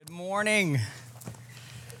Morning.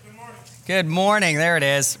 Good morning. There it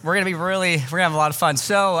is. We're gonna have a lot of fun.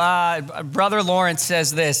 So, Brother Lawrence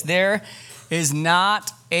says this: there is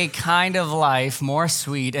not a kind of life more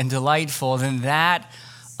sweet and delightful than that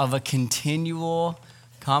of a continual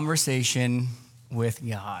conversation with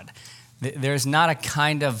God. There's not a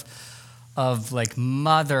kind of like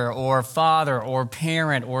mother or father or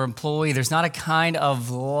parent or employee. There's not a kind of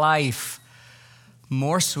life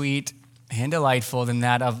more sweet and delightful than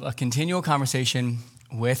that of a continual conversation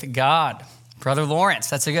with God. Brother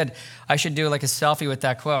Lawrence, I should do like a selfie with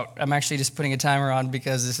that quote. I'm actually just putting a timer on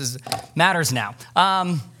because this matters now.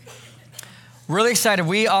 Really excited.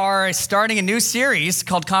 We are starting a new series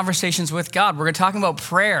called Conversations with God. We're going to talk about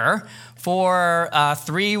prayer for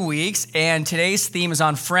 3 weeks, and today's theme is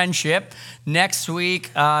on friendship. Next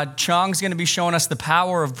week, Chong's going to be showing us the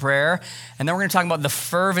power of prayer, and then we're going to talk about the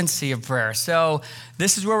fervency of prayer. So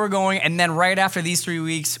this is where we're going, and then right after these 3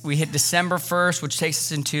 weeks, we hit December 1st, which takes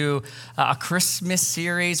us into a Christmas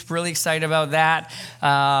series. Really excited about that.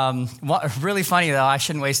 Really funny, though. I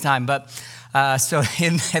shouldn't waste time, but so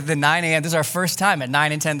at the 9 a.m., this is our first time at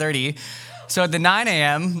 9 and 10:30. So at the 9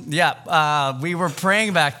 a.m., we were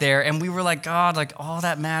praying back there, and we were like, God, like all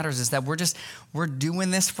that matters is that we're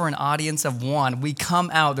doing this for an audience of one. We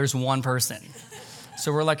come out, there's one person.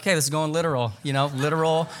 So we're like, okay, this is going literal,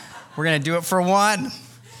 literal. We're going to do it for one.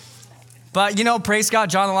 But, praise God,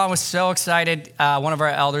 John Lalonde was so excited. One of our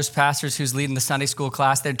elders, pastors who's leading the Sunday school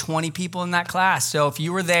class, there are 20 people in that class. So if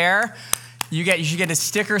you were there, you should get a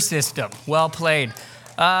sticker system. Well played.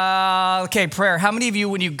 Okay, prayer. How many of you,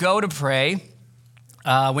 when you go to pray,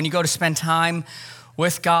 when you go to spend time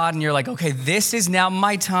with God and you're like, okay, this is now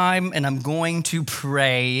my time and I'm going to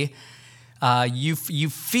pray, you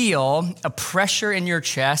feel a pressure in your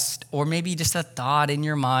chest or maybe just a thought in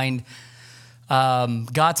your mind,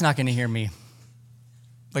 God's not going to hear me.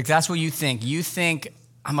 Like that's what you think. You think,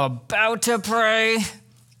 I'm about to pray,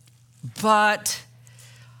 but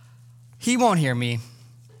he won't hear me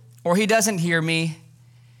or he doesn't hear me.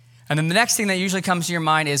 And then the next thing that usually comes to your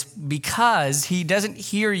mind is because he doesn't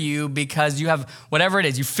hear you because you have whatever it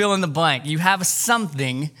is, you fill in the blank. You have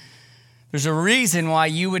something. There's a reason why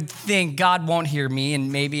you would think God won't hear me.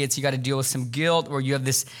 And maybe it's you got to deal with some guilt or you have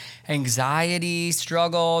this anxiety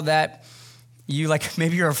struggle that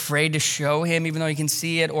maybe you're afraid to show him even though you can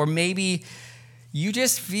see it. Or maybe you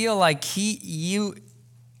just feel like you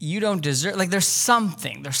don't deserve, like there's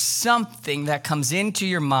something that comes into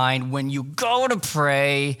your mind when you go to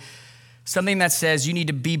pray, something that says you need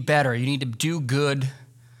to be better, you need to do good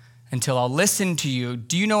until I'll listen to you.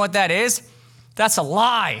 Do you know what that is? That's a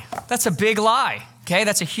lie. That's a big lie, okay?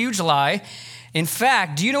 That's a huge lie. In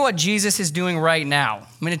fact, do you know what Jesus is doing right now?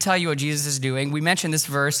 I'm going to tell you what Jesus is doing. We mentioned this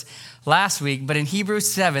verse last week, but in Hebrews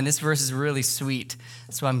 7, this verse is really sweet.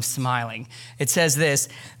 That's why I'm smiling. It says this: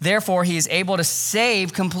 therefore, he is able to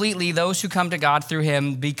save completely those who come to God through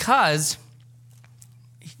him because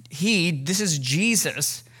this is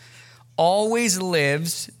Jesus, always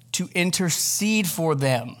lives to intercede for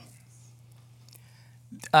them.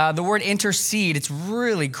 The word intercede, it's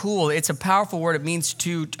really cool. It's a powerful word. It means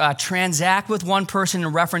to transact with one person in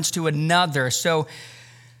reference to another. So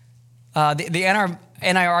the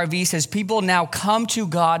NIRV says people now come to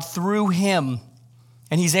God through him,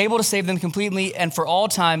 and he's able to save them completely and for all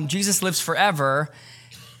time. Jesus lives forever.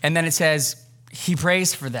 And then it says he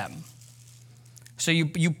prays for them. So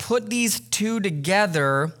you put these two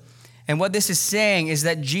together, and what this is saying is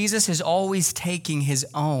that Jesus is always taking his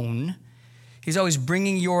own. He's always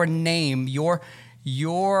bringing your name, you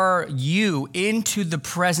into the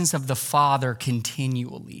presence of the Father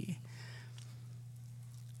continually.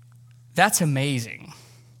 That's amazing.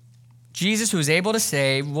 Jesus, who is able to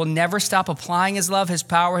save, will never stop applying his love, his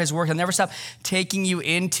power, his work. He'll never stop taking you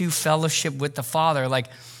into fellowship with the Father. Like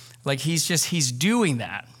he's doing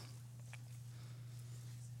that.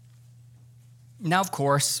 Now, of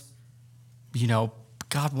course,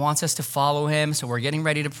 God wants us to follow him, so we're getting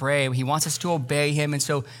ready to pray. He wants us to obey him, and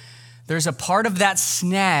so there's a part of that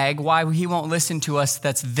snag why he won't listen to us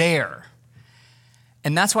that's there.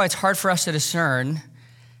 And that's why it's hard for us to discern,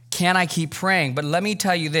 can I keep praying? But let me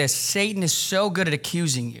tell you this, Satan is so good at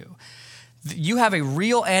accusing you. You have a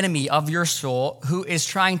real enemy of your soul who is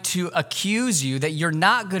trying to accuse you that you're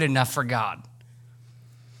not good enough for God.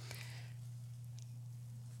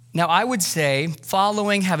 Now, I would say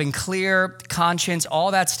following, having clear conscience,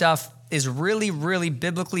 all that stuff is really, really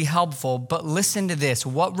biblically helpful. But listen to this.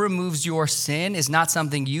 What removes your sin is not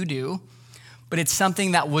something you do, but it's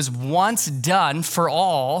something that was once done for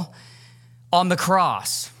all on the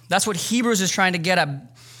cross. That's what Hebrews is trying to get at.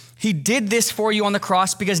 He did this for you on the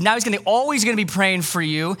cross because now he's always going to be praying for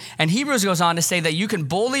you. And Hebrews goes on to say that you can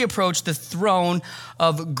boldly approach the throne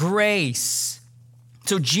of grace.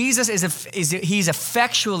 So Jesus he's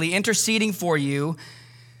effectually interceding for you.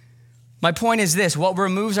 My point is this: what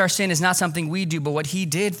removes our sin is not something we do, but what he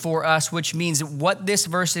did for us, which means what this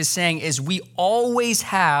verse is saying is we always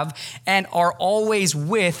have and are always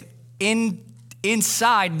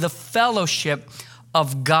inside the fellowship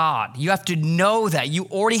of God. You have to know that. You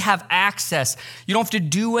already have access. You don't have to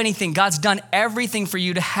do anything. God's done everything for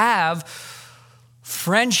you to have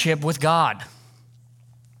friendship with God.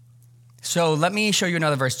 So let me show you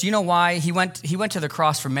another verse. Do you know why? He went to the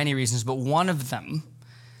cross for many reasons, but one of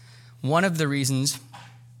the reasons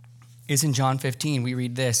is in John 15. We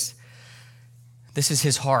read this. This is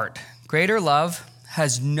his heart. Greater love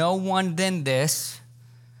has no one than this,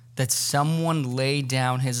 that someone lay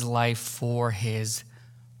down his life for his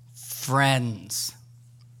friends.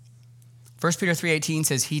 1 Peter 3:18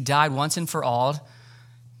 says he died once and for all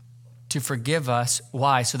to forgive us.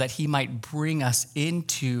 Why? So that he might bring us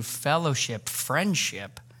into fellowship,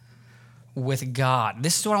 friendship with God.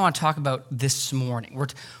 This is what I want to talk about this morning.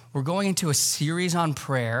 We're going into a series on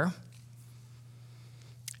prayer,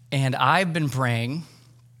 and I've been praying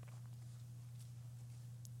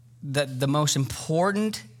that the most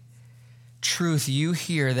important truth you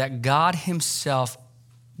hear that God himself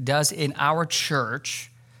does in our church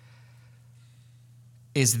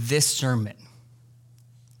is this sermon.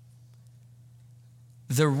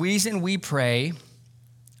 The reason we pray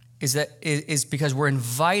is because we're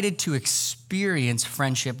invited to experience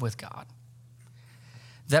friendship with God.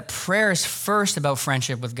 That prayer is first about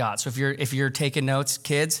friendship with God. So if you're taking notes,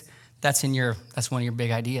 kids, that's one of your big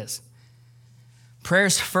ideas. Prayer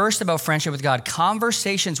is first about friendship with God.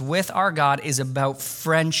 Conversations with our God is about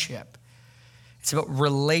friendship. It's about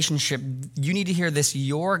relationship. You need to hear this.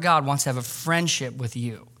 Your God wants to have a friendship with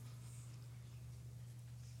you.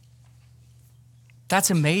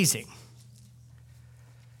 That's amazing.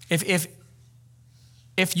 If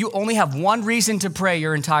you only have one reason to pray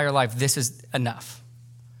your entire life, this is enough.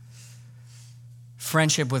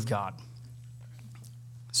 Friendship with God.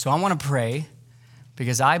 So I want to pray,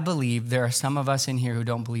 because I believe there are some of us in here who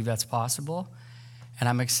don't believe that's possible. And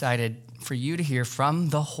I'm excited for you to hear from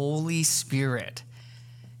the Holy Spirit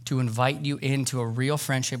to invite you into a real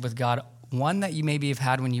friendship with God, one that you maybe have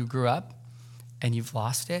had when you grew up and you've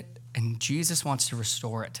lost it, and Jesus wants to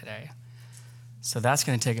restore it today. So that's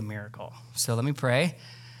going to take a miracle. So let me pray.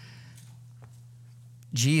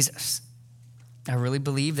 Jesus, I really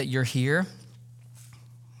believe that you're here.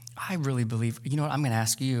 I really believe, you know what, I'm going to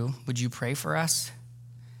ask you, would you pray for us?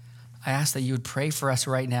 I ask that you would pray for us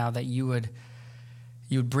right now, that you would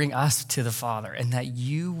bring us to the Father, and that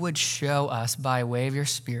you would show us by way of your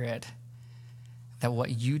Spirit that what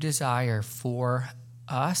you desire for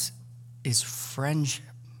us is friendship.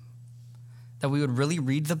 That we would really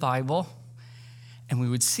read the Bible and we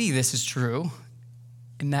would see this is true,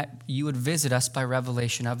 and that you would visit us by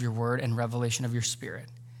revelation of your word and revelation of your Spirit.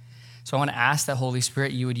 So I want to ask that, Holy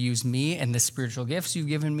Spirit, you would use me and the spiritual gifts you've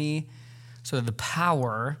given me so that the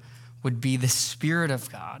power would be the Spirit of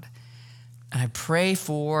God. And I pray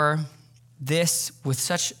for this with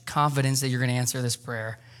such confidence that you're going to answer this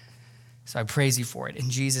prayer. So I praise you for it. In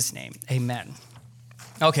Jesus' name, amen.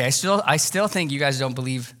 Okay, I still think you guys don't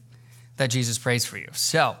believe that Jesus prays for you.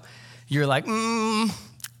 So you're like,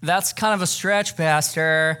 that's kind of a stretch,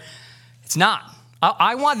 Pastor. It's not.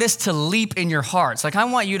 I want this to leap in your hearts. Like, I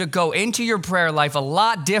want you to go into your prayer life a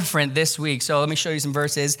lot different this week. So let me show you some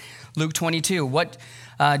verses. Luke 22.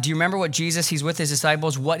 Do you remember what Jesus, he's with his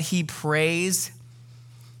disciples, what he prays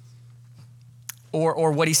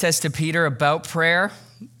or what he says to Peter about prayer?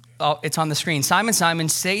 Oh, it's on the screen. Simon, Simon,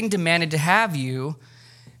 Satan demanded to have you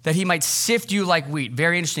that he might sift you like wheat.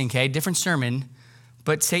 Very interesting, okay? Different sermon,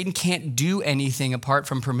 but Satan can't do anything apart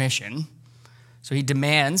from permission. So he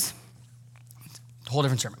demands, a whole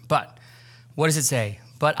different sermon. But what does it say?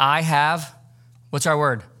 But I have, what's our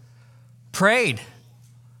word? Prayed.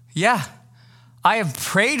 Yeah. I have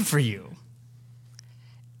prayed for you.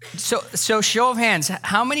 So show of hands,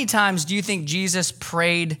 how many times do you think Jesus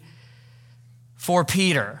prayed for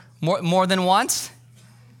Peter? More than once?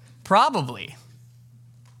 Probably.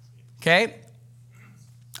 Okay?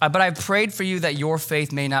 But I've prayed for you that your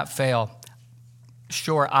faith may not fail.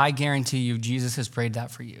 Sure, I guarantee you Jesus has prayed that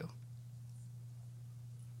for you.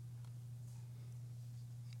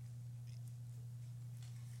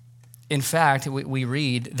 In fact, we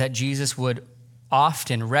read that Jesus would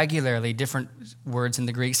often, regularly, different words in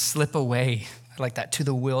the Greek, slip away like that to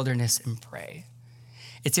the wilderness and pray.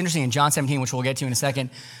 It's interesting in John 17, which we'll get to in a second,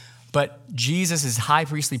 But Jesus' high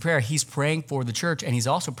priestly prayer, he's praying for the church, and he's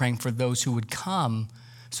also praying for those who would come.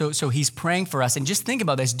 So he's praying for us. And just think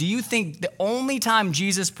about this. Do you think the only time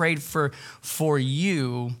Jesus prayed for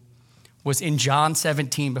you was in John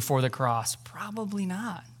 17 before the cross? Probably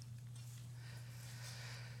not.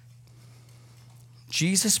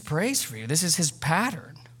 Jesus prays for you. This is his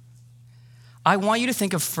pattern. I want you to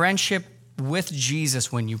think of friendship with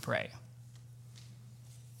Jesus when you pray.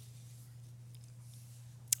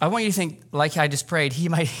 I want you to think, like I just prayed,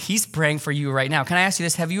 he's praying for you right now. Can I ask you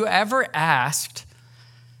this? Have you ever asked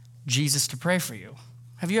Jesus to pray for you?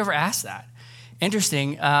 Have you ever asked that?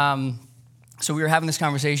 Interesting. So we were having this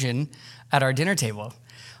conversation at our dinner table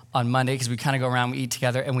on Monday, because we kind of go around, we eat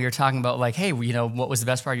together, and we were talking about like, hey, what was the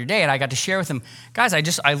best part of your day? And I got to share with him, guys,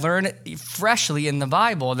 I learned freshly in the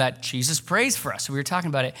Bible that Jesus prays for us. So we were talking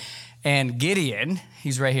about it. And Gideon,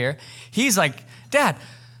 he's right here, he's like, Dad,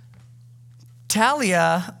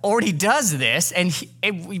 Talia already does this, and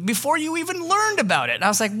before you even learned about it. And I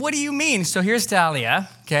was like, what do you mean? So here's Talia,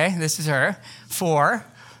 okay? This is her, 4.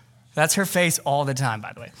 That's her face all the time,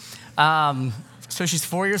 by the way. So she's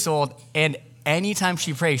 4 years old, and anytime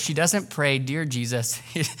she prays, she doesn't pray, Dear Jesus.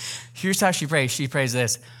 Here's how she prays. She prays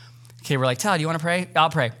this. Okay, we're like, Talia, do you want to pray? I'll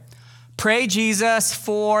pray. Pray, Jesus,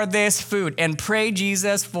 for this food, and pray,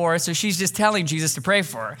 Jesus, for... So she's just telling Jesus to pray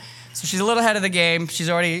for her. So she's a little ahead of the game. She's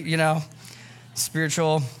already,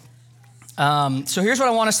 spiritual. So here's what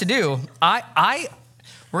I want us to do. I'm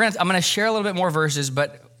going to share a little bit more verses,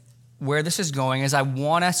 but where this is going is I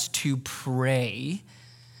want us to pray,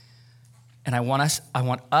 and I want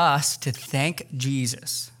us to thank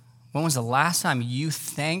Jesus. When was the last time you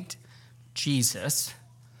thanked Jesus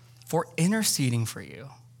for interceding for you?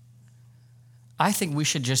 I think we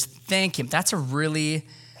should just thank him.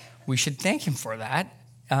 We should thank him for that.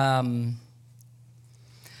 And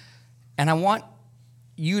I want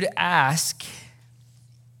you to ask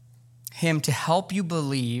him to help you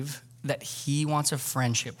believe that he wants a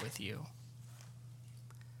friendship with you.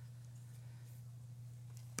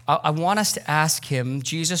 I want us to ask him,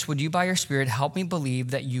 Jesus, would you by your Spirit help me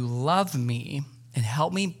believe that you love me, and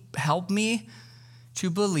help me to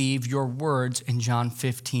believe your words in John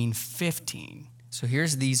 15:15. So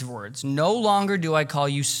here's these words. No longer do I call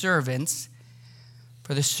you servants,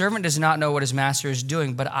 for the servant does not know what his master is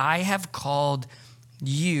doing, but I have called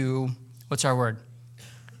you, what's our word?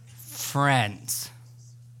 Friends.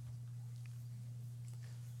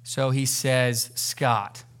 So he says,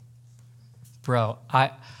 Scott, bro,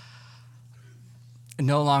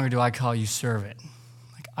 no longer do I call you servant.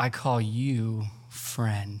 I call you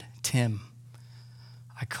friend. Tim,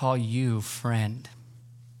 I call you friend.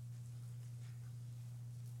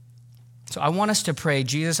 So I want us to pray,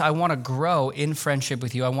 Jesus, I want to grow in friendship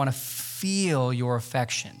with you. I want to feel your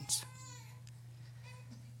affections.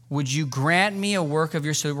 Would you grant me a work of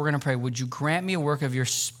your, so we're going to pray, would you grant me a work of your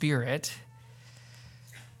Spirit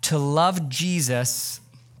to love Jesus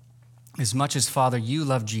as much as, Father, you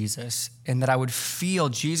love Jesus, and that I would feel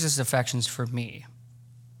Jesus' affections for me.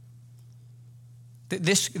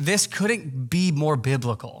 This couldn't be more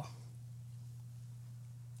biblical.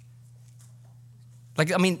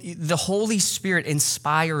 The Holy Spirit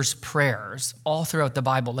inspires prayers all throughout the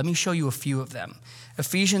Bible. Let me show you a few of them.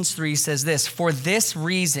 Ephesians 3 says this, for this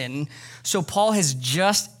reason, so Paul has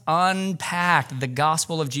just unpacked the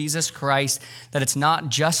gospel of Jesus Christ, that it's not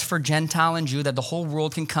just for Gentile and Jew, that the whole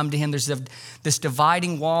world can come to him. There's this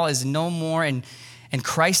dividing wall is no more, and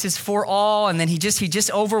Christ is for all. And then he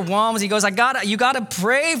just overwhelms. He goes, you gotta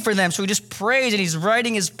pray for them. So he just prays, and he's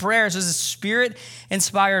writing his prayers. This is a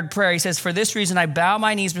Spirit-inspired prayer. He says, for this reason, I bow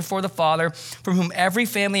my knees before the Father, from whom every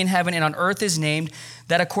family in heaven and on earth is named,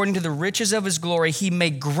 that according to the riches of his glory, he may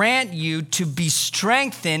grant you to be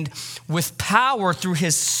strengthened with power through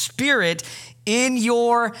his Spirit in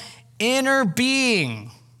your inner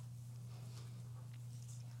being,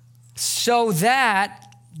 so that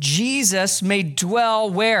Jesus may dwell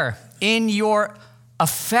where? In your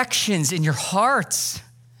affections, in your hearts,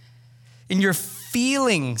 in your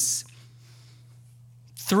feelings,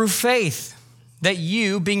 through faith, that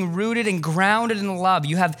you, being rooted and grounded in love,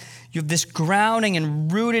 you have this grounding and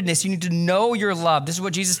rootedness. You need to know your love. This is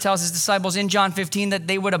what Jesus tells his disciples in John 15, that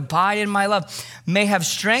they would abide in my love, may have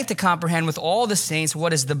strength to comprehend with all the saints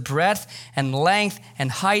what is the breadth and length and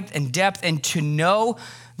height and depth, and to know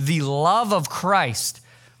the love of Christ,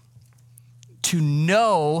 to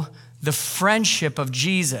know the friendship of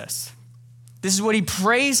Jesus. This is what he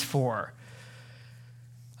prays for.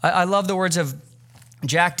 I love the words of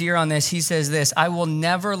Jack Deere on this. He says this, I will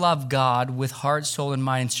never love God with heart, soul, and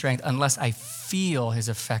mind and strength unless I feel his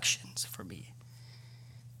affections for me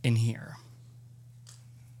in here.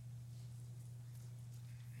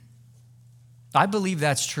 I believe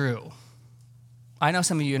that's true. I know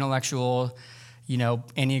some of you intellectual,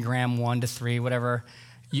 Enneagram 1 to 3, whatever,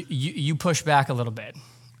 you push back a little bit.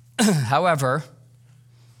 However,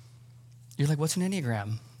 you're like, what's an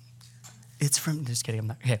Enneagram? It's from, just kidding, I'm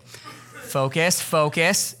not, okay.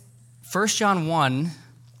 Focus. 1 John 1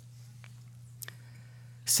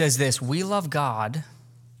 says this, we love God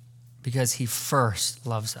because he first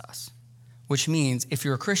loves us, which means if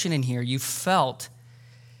you're a Christian in here, you felt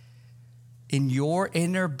in your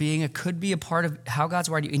inner being, it could be a part of how God's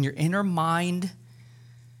wired you, in your inner mind,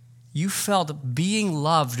 you felt being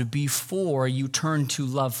loved before you turned to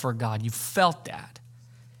love for God. You felt that.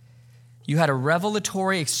 You had a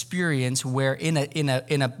revelatory experience where in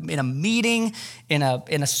a meeting, in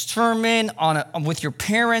a sermon, with your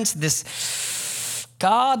parents, this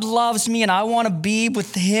God loves me and I want to be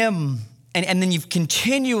with him. And then you've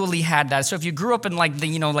continually had that. So if you grew up in the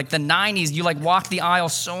 90s, you walked the aisle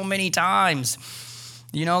so many times.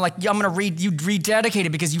 I'm going to you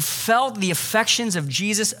rededicated because you felt the affections of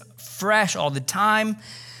Jesus fresh all the time.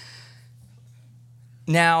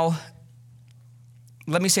 Now,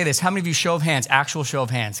 let me say this. How many of you, show of hands, actual show of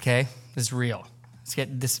hands, okay? This is real.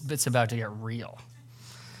 It's about to get real.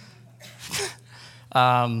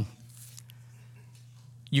 You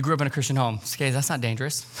grew up in a Christian home. Okay, that's not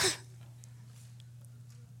dangerous.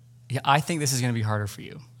 Yeah, I think this is going to be harder for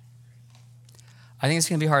you. I think it's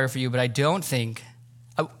going to be harder for you, but I don't think,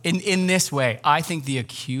 in this way, I think the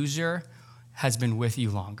accuser has been with you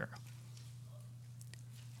longer.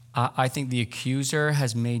 I think the accuser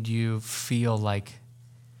has made you feel like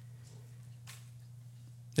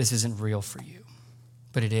this isn't real for you,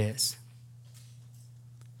 but it is.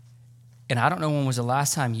 And I don't know when was the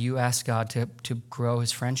last time you asked God to grow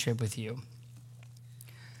his friendship with you.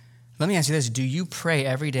 Let me ask you this. Do you pray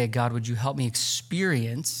every day, God, would you help me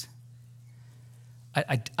experience?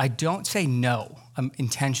 I don't say no. I'm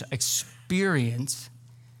intentional. Experience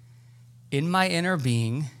in my inner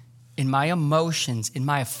being, in my emotions, in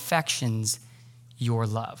my affections, your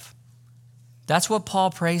love. That's what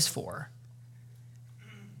Paul prays for.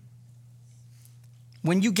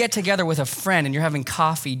 When you get together with a friend and you're having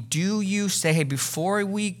coffee, do you say, hey, before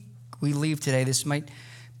we leave today, this might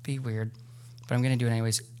be weird, but I'm going to do it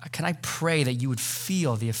anyways. Can I pray that you would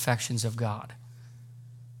feel the affections of God?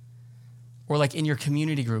 Or like in your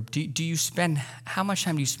community group, how much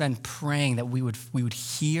time do you spend praying that we would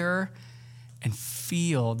hear and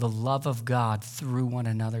feel the love of God through one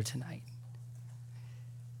another tonight?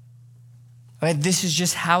 I mean, this is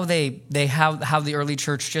just how how the early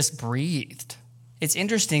church just breathed. It's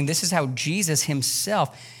interesting. This is how Jesus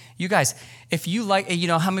himself, you guys, if you like,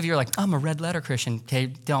 how many of you are like, I'm a red letter Christian? Okay,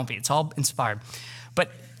 don't be. It's all inspired.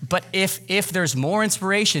 But if there's more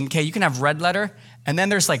inspiration, okay, you can have red letter, and then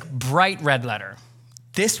there's like bright red letter.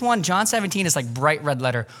 This one, John 17, is like bright red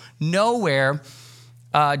letter. Nowhere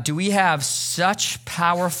do we have such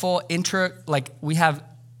powerful we have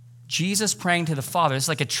Jesus praying to the Father. It's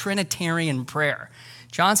like a Trinitarian prayer.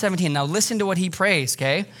 John 17, now listen to what he prays,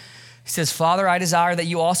 okay? He says, Father, I desire that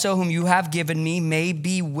you also, whom you have given me, may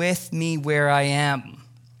be with me where I am.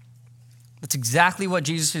 That's exactly what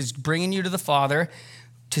Jesus is bringing you to the Father,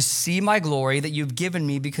 to see my glory that you've given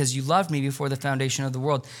me because you loved me before the foundation of the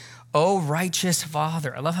world. Oh, righteous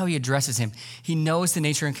Father. I love how he addresses him. He knows the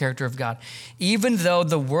nature and character of God. Even though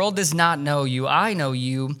the world does not know you, I know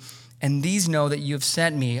you, and these know that you have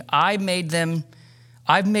sent me. I've made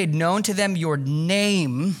known to them your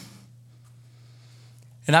name,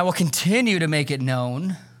 and I will continue to make it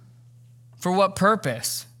known. For what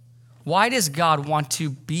purpose? Why does God want to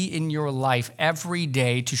be in your life every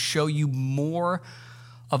day to show you more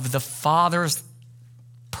of the Father's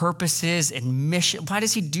purposes and mission? Why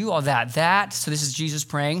does he do all that? So this is Jesus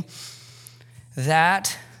praying,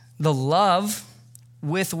 that the love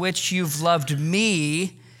with which you've loved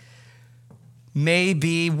me may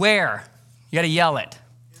be where? You got to yell it.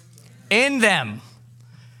 In them.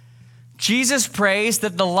 Jesus prays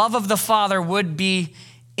that the love of the Father would be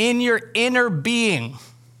in your inner being.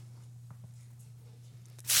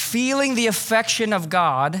 Feeling the affection of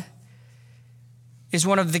God is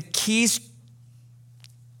one of the keys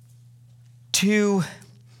to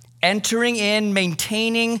entering in,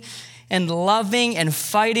 maintaining, and loving and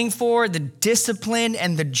fighting for the discipline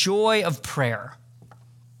and the joy of prayer.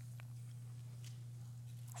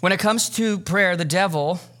 When it comes to prayer, the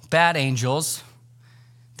devil, bad angels,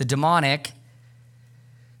 the demonic,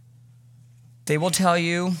 they will tell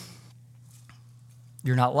you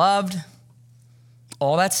you're not loved,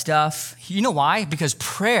 all that stuff. You know why? Because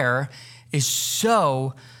prayer is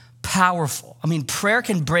so powerful. I mean, prayer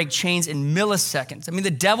can break chains in milliseconds. I mean,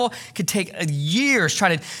 the devil could take years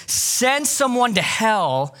trying to send someone to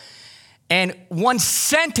hell, and one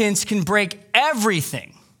sentence can break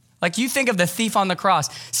everything. Like, you think of the thief on the cross.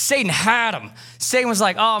 Satan had him. Satan was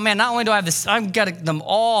like, oh man, not only do I have this, I've got them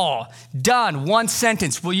all done. One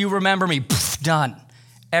sentence, will you remember me? Poof, done.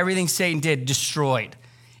 Everything Satan did, destroyed.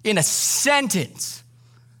 In a sentence.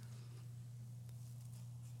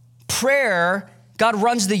 Prayer, God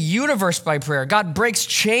runs the universe by prayer. God breaks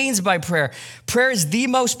chains by prayer. Prayer is the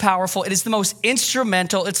most powerful. It is the most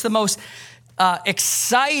instrumental. It's the most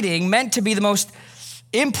exciting, meant to be the most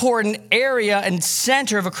important area and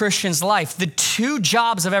center of a Christian's life. The two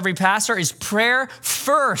jobs of every pastor is prayer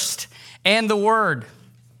first and the word.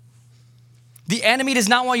 The enemy does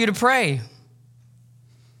not want you to pray.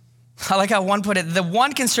 I like how one put it. The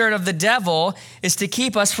one concern of the devil is to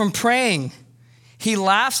keep us from praying. He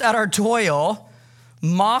laughs at our toil,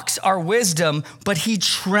 mocks our wisdom, but he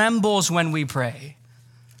trembles when we pray.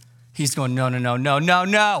 He's going,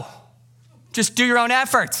 no. Just do your own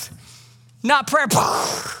efforts. Not prayer.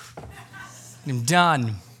 I'm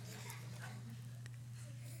done.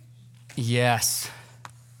 Yes.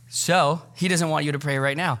 So he doesn't want you to pray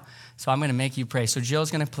right now. So I'm going to make you pray. So Jill's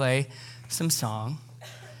going to play some song,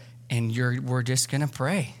 and we're just going to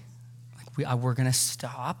pray. We're going to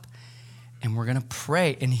stop, and we're going to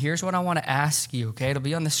pray. And here's what I want to ask you, okay? It'll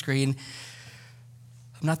be on the screen.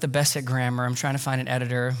 I'm not the best at grammar. I'm trying to find an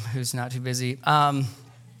editor who's not too busy.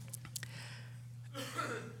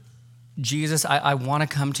 Jesus, I want to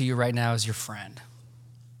come to you right now as your friend.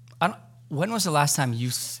 When was the last time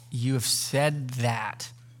you have said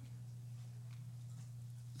that?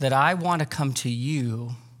 That I want to come to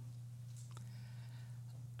you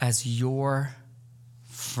as your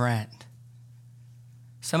friend.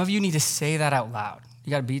 Some of you need to say that out loud.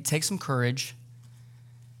 You got to take some courage,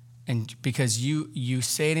 and because you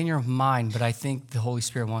say it in your mind, but I think the Holy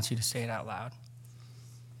Spirit wants you to say it out loud.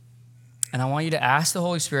 And I want you to ask the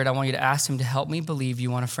Holy Spirit, I want you to ask him to help me believe you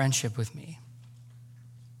want a friendship with me.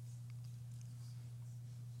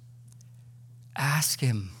 Ask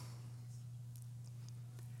him.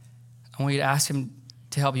 I want you to ask him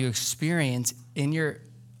to help you experience in your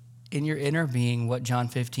inner being what John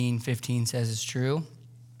 15:15 says is true.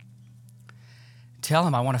 Tell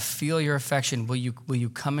him, I want to feel your affection. Will you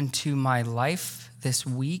come into my life this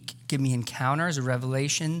week? Give me encounters,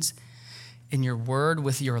 revelations in your word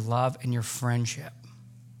with your love and your friendship.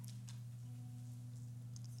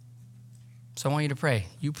 So I want you to pray.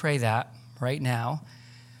 You pray that right now.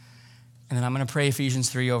 And then I'm going to pray Ephesians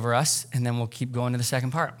 3 over us, and then we'll keep going to the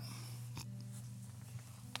second part.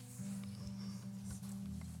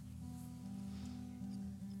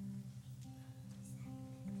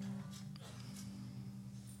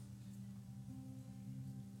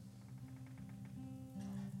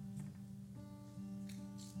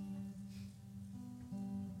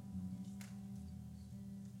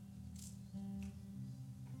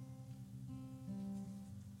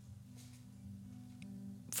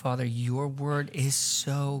 Father, your word is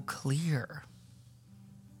so clear.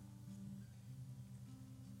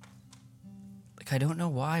 Like, I don't know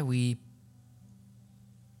why we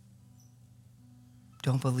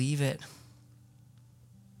don't believe it.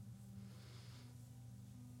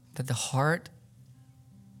 That the heart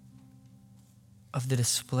of the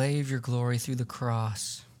display of your glory through the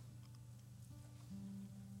cross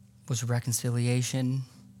was reconciliation,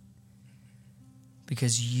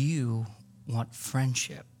 because you want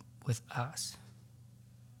friendship with us.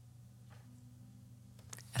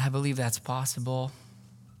 And I believe that's possible.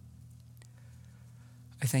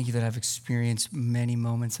 I thank you that I've experienced many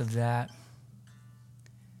moments of that.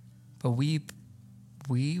 But we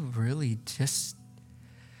really just,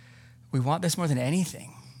 we want this more than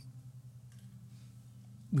anything.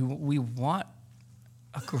 We want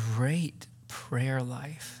a great prayer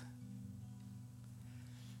life,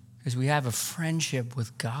 because we have a friendship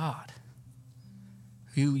with God.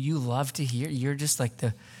 You love to hear. You're just like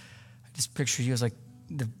I just picture you as like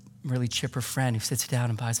the really chipper friend who sits down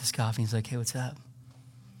and buys us coffee and he's like, hey, what's up?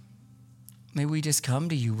 May we just come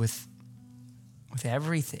to you with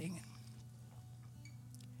everything.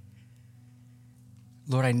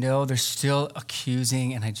 Lord, I know they're still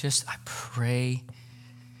accusing, and I pray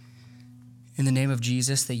in the name of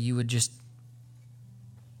Jesus that you would just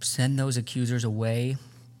send those accusers away.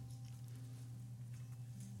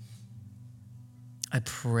 I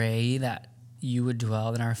pray that you would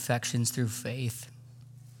dwell in our affections through faith,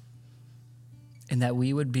 and that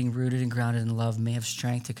we would, being rooted and grounded in love, may have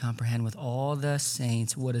strength to comprehend with all the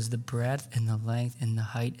saints what is the breadth and the length and the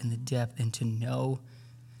height and the depth, and to know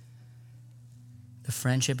the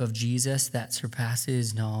friendship of Jesus that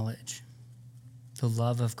surpasses knowledge, the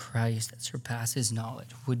love of Christ that surpasses knowledge.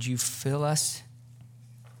 Would you fill us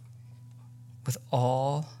with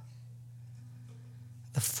all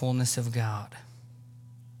the fullness of God?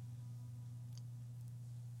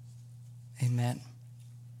 Amen.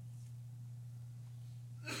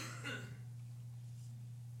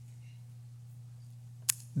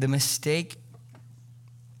 The mistake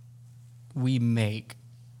we make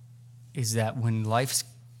is that when life's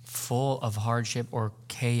full of hardship or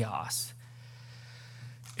chaos,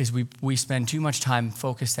 is we spend too much time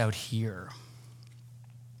focused out here.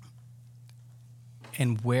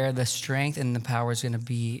 And where the strength and the power is going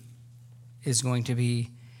to be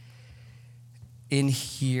in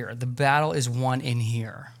here. The battle is won in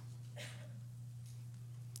here.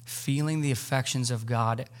 Feeling the affections of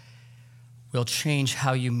God will change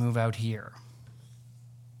how you move out here.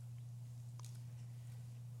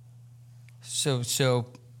 So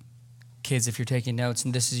kids, if you're taking notes,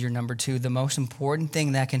 and this is your number 2, the most important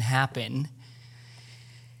thing that can happen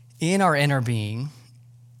in our inner being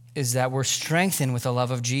is that we're strengthened with the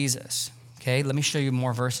love of Jesus. Okay, let me show you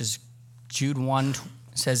more verses. Jude 1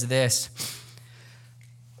 says this,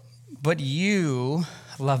 but you,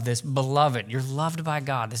 love this, beloved, you're loved by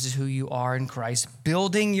God. This is who you are in Christ,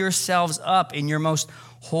 building yourselves up in your most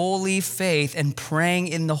holy faith and praying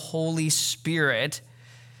in the Holy Spirit.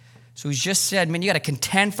 So he's just said, man, you got to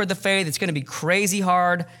contend for the faith. It's going to be crazy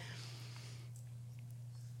hard.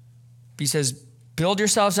 He says, build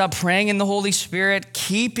yourselves up, praying in the Holy Spirit,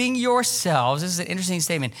 keeping yourselves, this is an interesting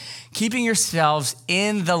statement, keeping yourselves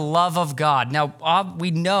in the love of God. Now, we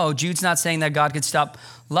know Jude's not saying that God could stop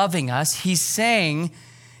loving us. He's saying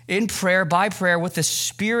in prayer, by prayer, with the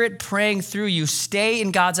Spirit praying through you, stay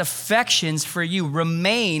in God's affections for you.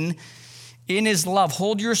 Remain in his love.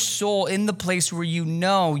 Hold your soul in the place where you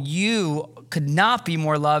know you could not be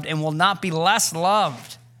more loved and will not be less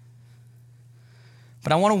loved.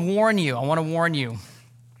 But I want to warn you,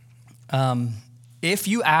 if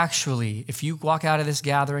you walk out of this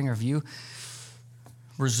gathering or if you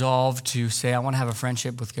resolve to say, I want to have a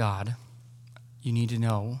friendship with God, you need to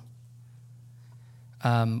know,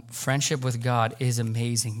 friendship with God is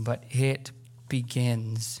amazing, but it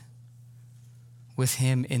begins with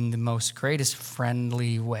him in the most greatest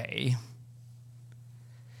friendly way,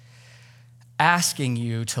 asking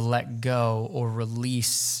you to let go or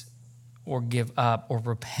release or give up or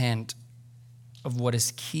repent of what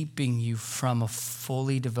is keeping you from a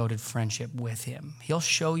fully devoted friendship with him. He'll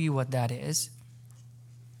show you what that is.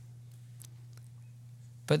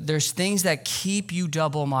 But there's things that keep you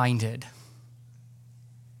double-minded,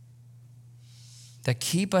 that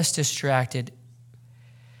keep us distracted.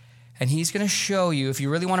 And he's going to show you, if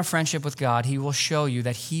you really want a friendship with God, he will show you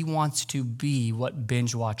that he wants to be what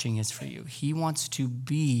binge watching is for you. He wants to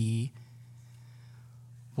be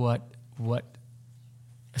what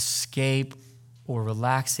escape or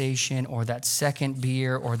relaxation or that second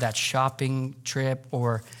beer or that shopping trip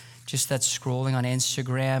or just that scrolling on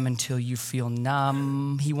Instagram until you feel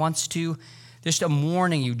numb. He wants to, just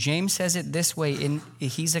warning you. James says it this way,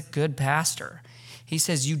 he's a good pastor. He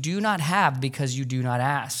says, you do not have because you do not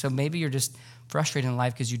ask. So maybe you're just frustrated in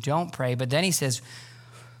life because you don't pray. But then he says,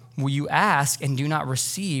 well, you ask and do not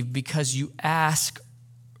receive because you ask.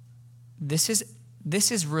 This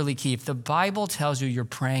is really key. If the Bible tells you you're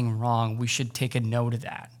praying wrong, we should take a note of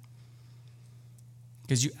that.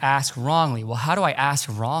 Because you ask wrongly. Well, how do I ask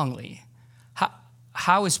wrongly?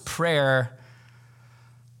 How is prayer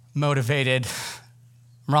motivated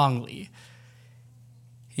wrongly?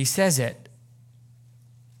 He says it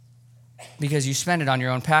because you spend it on your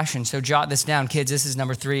own passion. So jot this down, kids. This is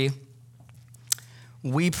number 3.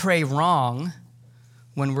 We pray wrong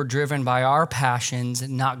when we're driven by our passions,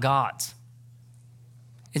 not God's.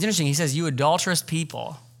 It's interesting. He says, you adulterous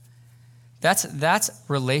people. That's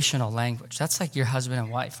relational language. That's like your husband and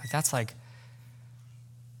wife. That's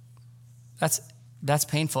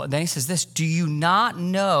painful. And then he says this, do you not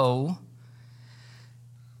know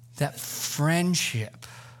that friendship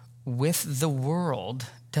with the world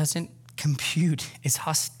doesn't compute, is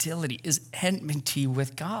hostility, is enmity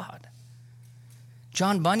with God?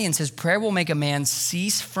 John Bunyan says, prayer will make a man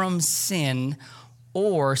cease from sin,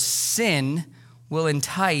 or sin will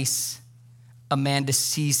entice a man to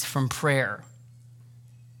cease from prayer.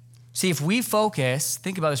 See, if we focus,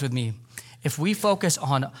 think about this with me, if we focus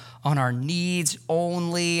on our needs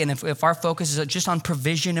only, and if our focus is just on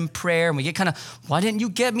provision and prayer, and we get kind of, why didn't you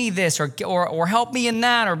get me this, or help me in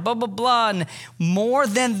that, or blah, blah, blah, and more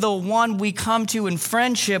than the one we come to in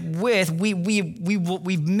friendship with,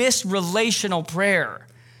 we've missed relational prayer.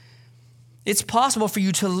 It's possible for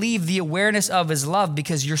you to leave the awareness of his love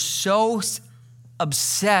because you're so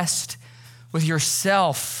obsessed with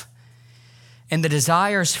yourself and the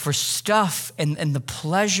desires for stuff and the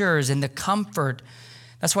pleasures and the comfort.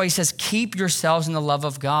 That's why he says, keep yourselves in the love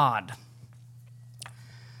of God.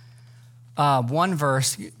 One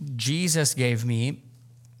verse Jesus gave me,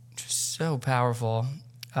 so powerful,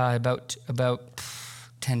 about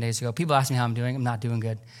 10 days ago. People ask me how I'm doing. I'm not doing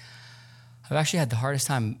good. I've actually had the hardest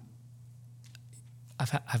time.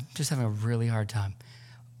 I'm just having a really hard time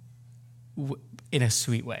in a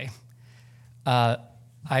sweet way.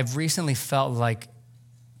 I've recently felt like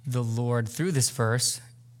the Lord, through this verse,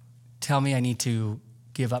 tell me I need to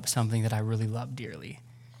give up something that I really love dearly.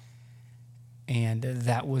 And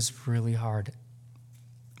that was really hard.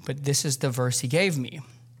 But this is the verse he gave me.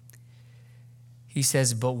 He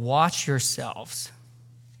says, but watch yourselves.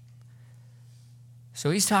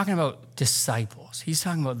 So he's talking about disciples. He's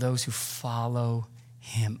talking about those who follow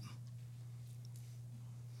him.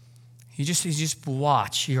 You just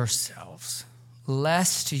watch yourselves,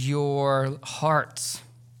 lest your hearts,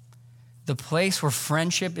 the place where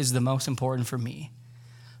friendship is the most important for me,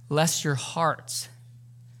 lest your hearts,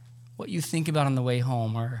 what you think about on the way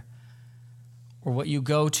home or what you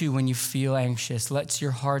go to when you feel anxious, lets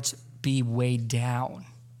your hearts be weighed down.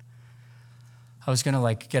 I was going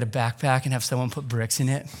to get a backpack and have someone put bricks in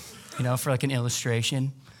it, for an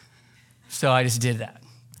illustration. So I just did that.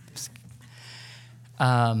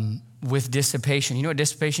 With dissipation. You know what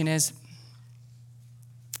dissipation is?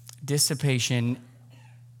 Dissipation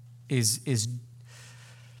is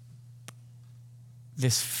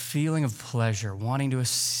this feeling of pleasure, wanting to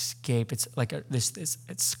escape. It's like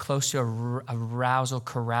it's close to arousal,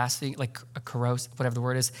 caressing, like a corrosive, whatever the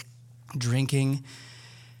word is, drinking.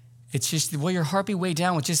 It's just, will your heart be weighed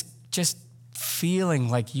down with just feeling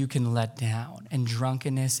like you can let down, and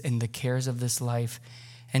drunkenness and the cares of this life.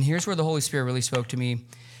 And here's where the Holy Spirit really spoke to me.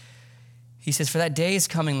 He says, for that day is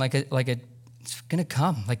coming it's going to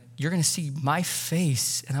come. You're going to see my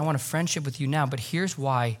face, and I want a friendship with you now. But here's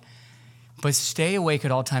why. But stay awake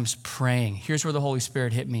at all times praying. Here's where the Holy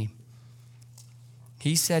Spirit hit me.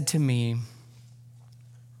 He said to me,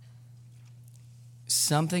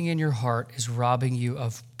 something in your heart is robbing you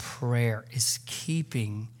of prayer, is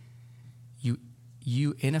keeping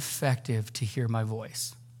you ineffective to hear my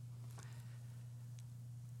voice.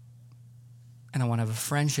 And I want to have a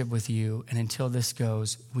friendship with you, and until this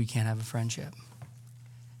goes, we can't have a friendship.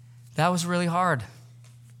 That was really hard.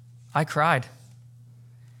 I cried.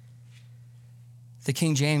 The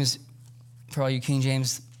King James, for all you King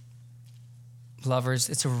James lovers,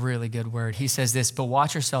 it's a really good word. He says this, but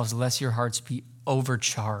watch yourselves lest your hearts be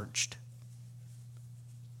overcharged.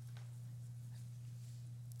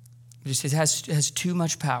 It has too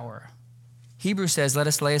much power. Hebrews says, let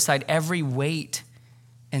us lay aside every weight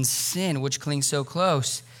and sin which clings so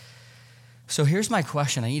close. So here's my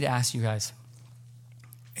question I need to ask you guys.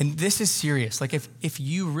 And this is serious. If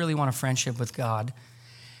you really want a friendship with God,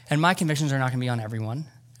 and my convictions are not going to be on everyone.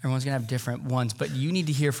 Everyone's going to have different ones, but you need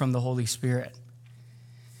to hear from the Holy Spirit.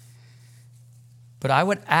 But I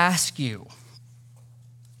would ask you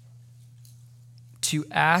to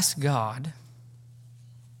ask God,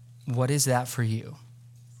 what is that for you?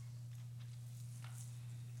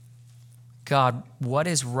 God, what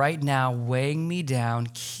is right now weighing me down,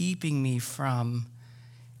 keeping me from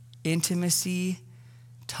intimacy,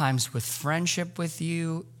 times with friendship with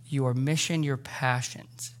you, your mission, your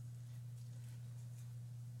passions?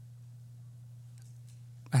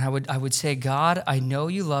 And I would say, God, I know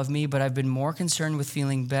you love me, but I've been more concerned with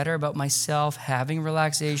feeling better about myself, having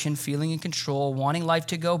relaxation, feeling in control, wanting life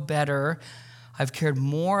to go better. I've cared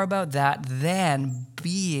more about that than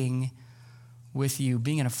being with you,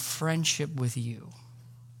 being in a friendship with you.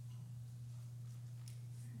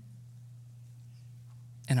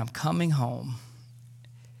 And I'm coming home.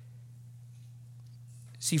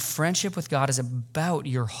 See, friendship with God is about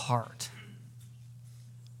your heart.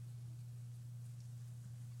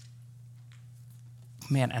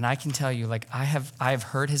 Man, and I can tell you, I have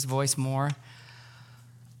heard his voice more.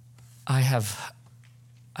 I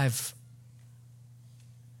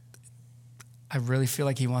really feel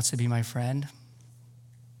like he wants to be my friend.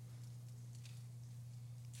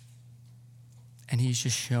 And he's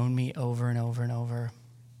just shown me over and over and over.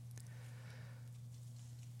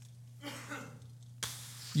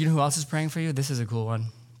 You know who else is praying for you? This is a cool one.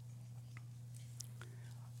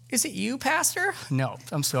 Is it you, Pastor? No,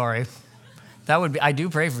 I'm sorry. I do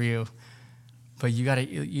pray for you. But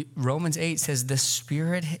Romans 8 says the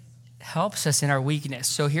Spirit helps us in our weakness.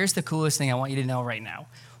 So here's the coolest thing I want you to know right now.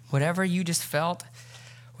 Whatever you just felt,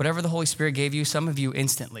 Whatever the Holy Spirit gave you, some of you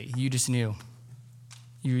instantly, you just knew.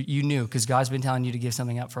 You knew because God's been telling you to give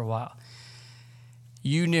something up for a while.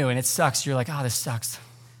 You knew, and it sucks. You're like, oh, this sucks.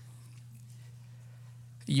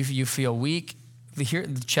 You feel weak. Here,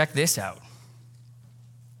 check this out.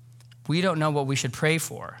 We don't know what we should pray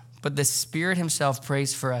for, but the Spirit himself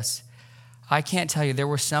prays for us. I can't tell you, there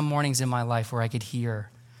were some mornings in my life where I could hear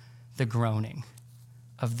the groaning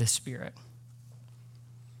of the Spirit.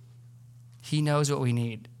 He knows what we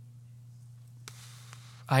need.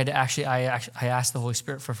 I asked the Holy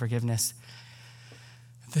Spirit for forgiveness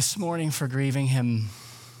this morning for grieving him.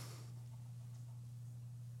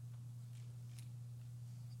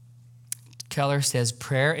 Keller says,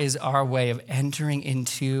 prayer is our way of entering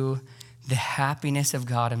into the happiness of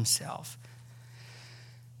God himself.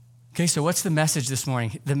 Okay, so what's the message this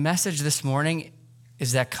morning? The message this morning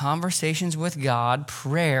is that conversations with God,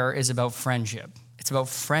 prayer is about friendship. It's about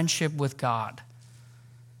friendship with God.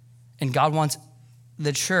 And God wants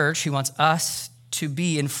the church, he wants us to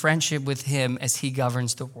be in friendship with him as he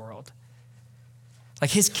governs the world. Like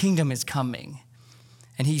his kingdom is coming.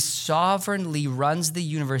 And he sovereignly runs the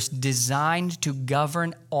universe designed to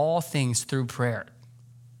govern all things through prayer.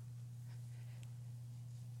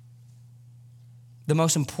 The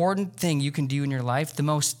most important thing you can do in your life, the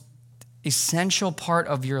most essential part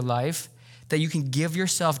of your life that you can give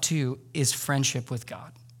yourself to is friendship with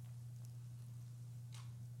God.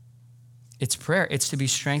 It's prayer. It's to be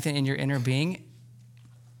strengthened in your inner being.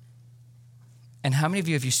 And how many of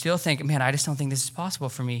you, if you still think, man, I just don't think this is possible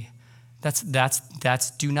for me,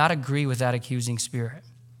 do not agree with that accusing spirit.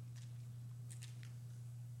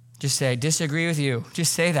 Just say, disagree with you.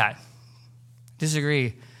 Just say that.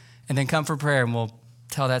 Disagree. And then come for prayer and we'll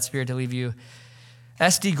tell that spirit to leave you.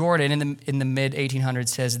 S.D. Gordon in the mid-1800s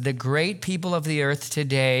says, the great people of the earth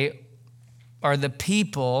today are the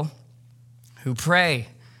people who pray.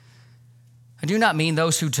 I do not mean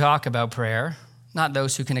those who talk about prayer, not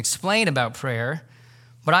those who can explain about prayer,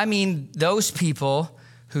 but I mean those people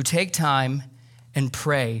who take time and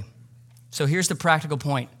pray. So here's the practical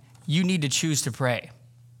point. You need to choose to pray.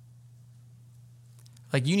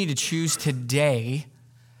 Like you need to choose today.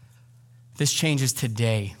 This changes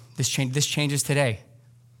today. This changes today.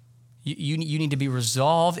 You need to be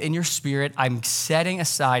resolved in your spirit. I'm setting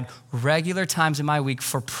aside regular times in my week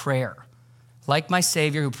for prayer. Like my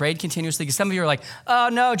Savior who prayed continuously. Because some of you are like, oh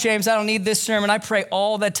no, James, I don't need this sermon. I pray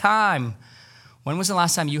all the time. When was the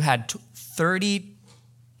last time you had 30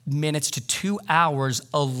 minutes to 2 hours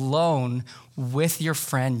alone with your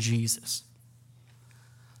friend Jesus?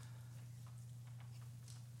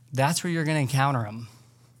 That's where you're going to encounter him.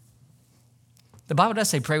 The Bible does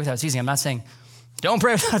say pray without ceasing. I'm not saying don't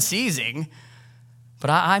pray without ceasing,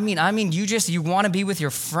 but I mean you want to be with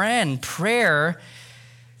your friend. Prayer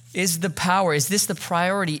is the power. Is this the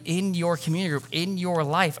priority in your community group, in your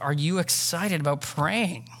life? Are you excited about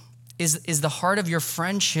praying? Is the heart of your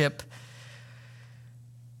friendship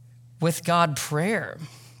with God prayer?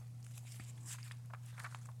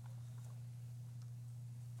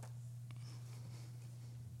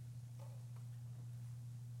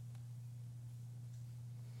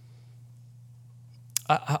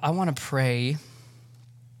 I want to pray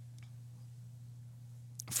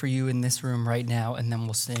for you in this room right now, and then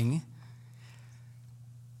we'll sing.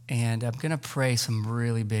 And I'm going to pray some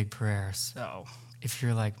really big prayers. So if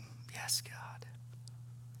you're like, yes, God,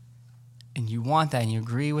 and you want that and you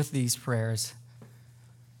agree with these prayers,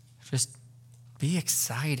 just be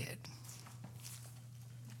excited.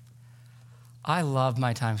 I love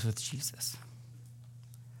my times with Jesus.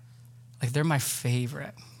 Like, they're my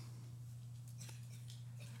favorite.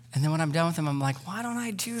 And then when I'm done with them, I'm like, why don't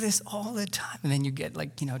I do this all the time? And then you get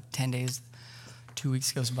 10 days, 2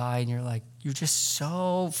 weeks goes by, and you're like, you're just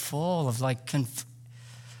so full of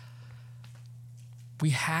we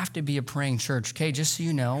have to be a praying church. Okay, just so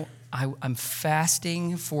you know, I'm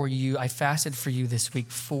fasting for you. I fasted for you this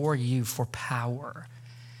week for you, for power.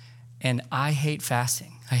 And I hate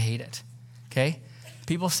fasting. I hate it, okay?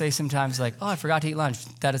 People say sometimes oh, I forgot to eat lunch.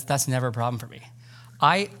 That's never a problem for me.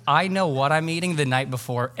 I know what I'm eating the night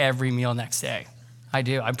before every meal next day. I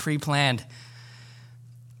do. I'm pre-planned.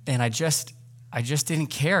 And I just didn't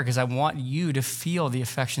care because I want you to feel the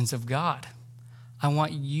affections of God. I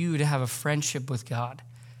want you to have a friendship with God.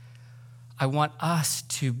 I want us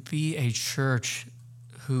to be a church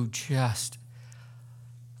who just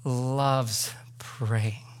loves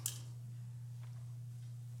praying.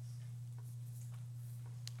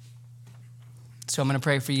 So I'm going to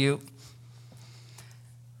pray for you.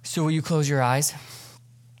 So will you close your eyes?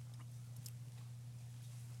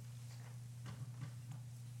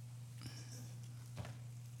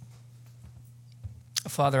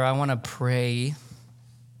 Father, I want to pray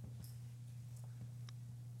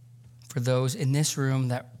for those in this room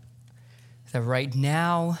that right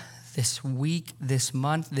now, this week, this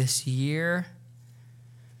month, this year,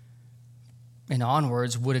 and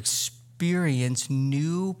onwards would experience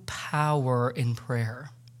new power in prayer.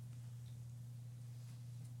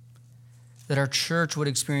 That our church would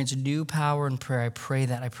experience new power in prayer. I pray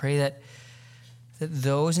that. I pray that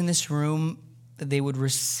those in this room, that they would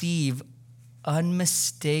receive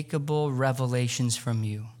unmistakable revelations from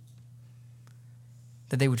you.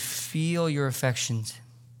 That they would feel your affections.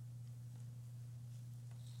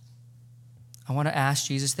 I want to ask,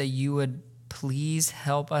 Jesus, that you would please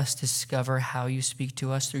help us discover how you speak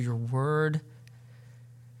to us through your word.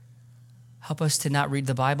 Help us to not read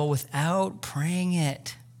the Bible without praying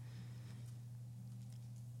it.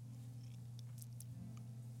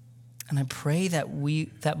 And I pray that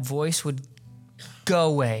that voice would go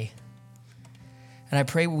away. And I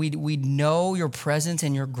pray we'd know your presence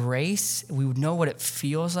and your grace. We would know what it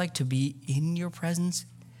feels like to be in your presence.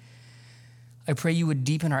 I pray you would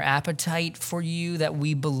deepen our appetite for you, that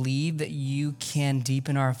we believe that you can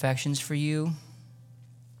deepen our affections for you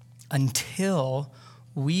until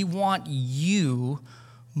we want you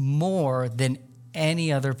more than any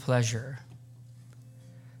other pleasure.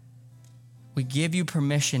 We give you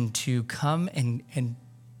permission to come and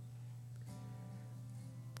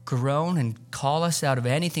groan and call us out of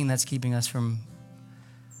anything that's keeping us from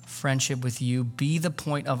friendship with you. Be the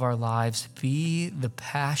point of our lives. Be the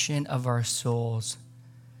passion of our souls.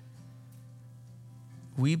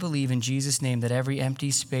 We believe in Jesus' name that every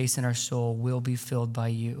empty space in our soul will be filled by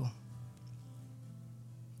you.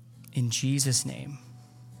 In Jesus' name.